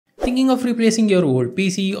Thinking of replacing your old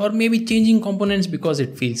PC or maybe changing components because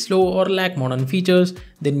it feels slow or lack modern features?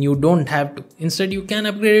 Then you don't have to. Instead, you can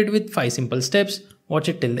upgrade it with 5 simple steps. Watch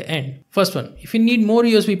it till the end. First one, if you need more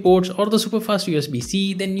USB ports or the super fast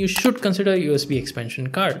USB-C, then you should consider USB expansion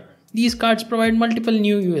card. These cards provide multiple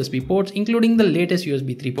new USB ports, including the latest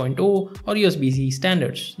USB 3.0 or USB-C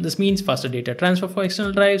standards. This means faster data transfer for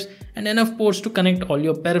external drives and enough ports to connect all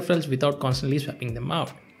your peripherals without constantly swapping them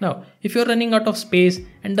out. Now, if you're running out of space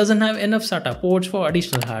and doesn't have enough SATA ports for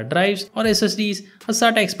additional hard drives or SSDs, a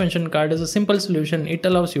SATA expansion card is a simple solution. It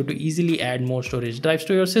allows you to easily add more storage drives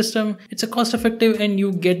to your system. It's a cost-effective and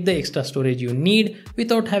you get the extra storage you need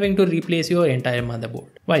without having to replace your entire motherboard.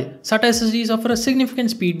 While SATA SSDs offer a significant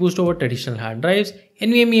speed boost over traditional hard drives,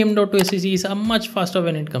 NVMe M.2 SSDs are much faster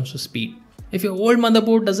when it comes to speed. If your old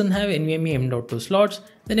motherboard doesn't have NVMe M.2 slots,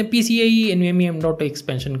 then a PCIe NVMe M.2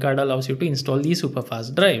 expansion card allows you to install these super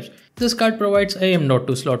fast drives. This card provides a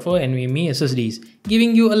M.2 slot for NVMe SSDs,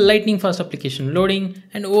 giving you a lightning fast application loading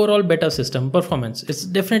and overall better system performance. It's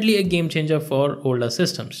definitely a game changer for older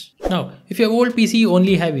systems. Now, if your old PC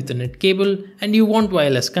only have Ethernet cable and you want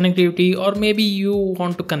wireless connectivity, or maybe you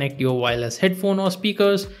want to connect your wireless headphone or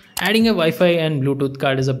speakers, adding a Wi-Fi and Bluetooth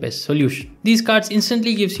card is the best solution. These cards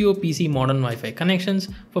instantly gives you a PC modern Wi-Fi connections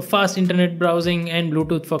for fast internet browsing and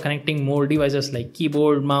Bluetooth for connecting more devices like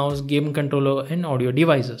keyboard, mouse, game controller and audio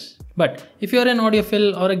devices. But if you're an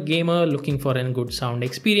audiophile or a gamer looking for a good sound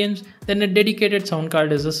experience, then a dedicated sound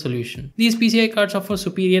card is a solution. These PCI cards offer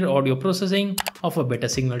superior audio processing, offer better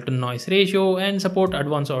signal to noise ratio and support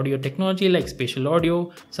advanced audio technology like spatial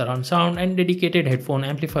audio, surround sound and dedicated headphone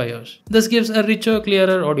amplifiers. This gives a richer,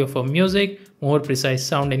 clearer audio for music, more precise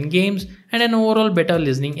sound in games, and an overall better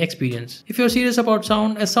listening experience. If you're serious about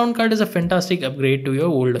sound, a sound card is a fantastic upgrade to your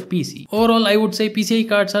older PC. Overall, I would say PCI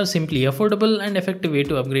cards are simply affordable and effective way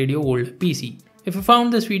to upgrade your older PC. If you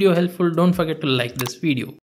found this video helpful, don't forget to like this video.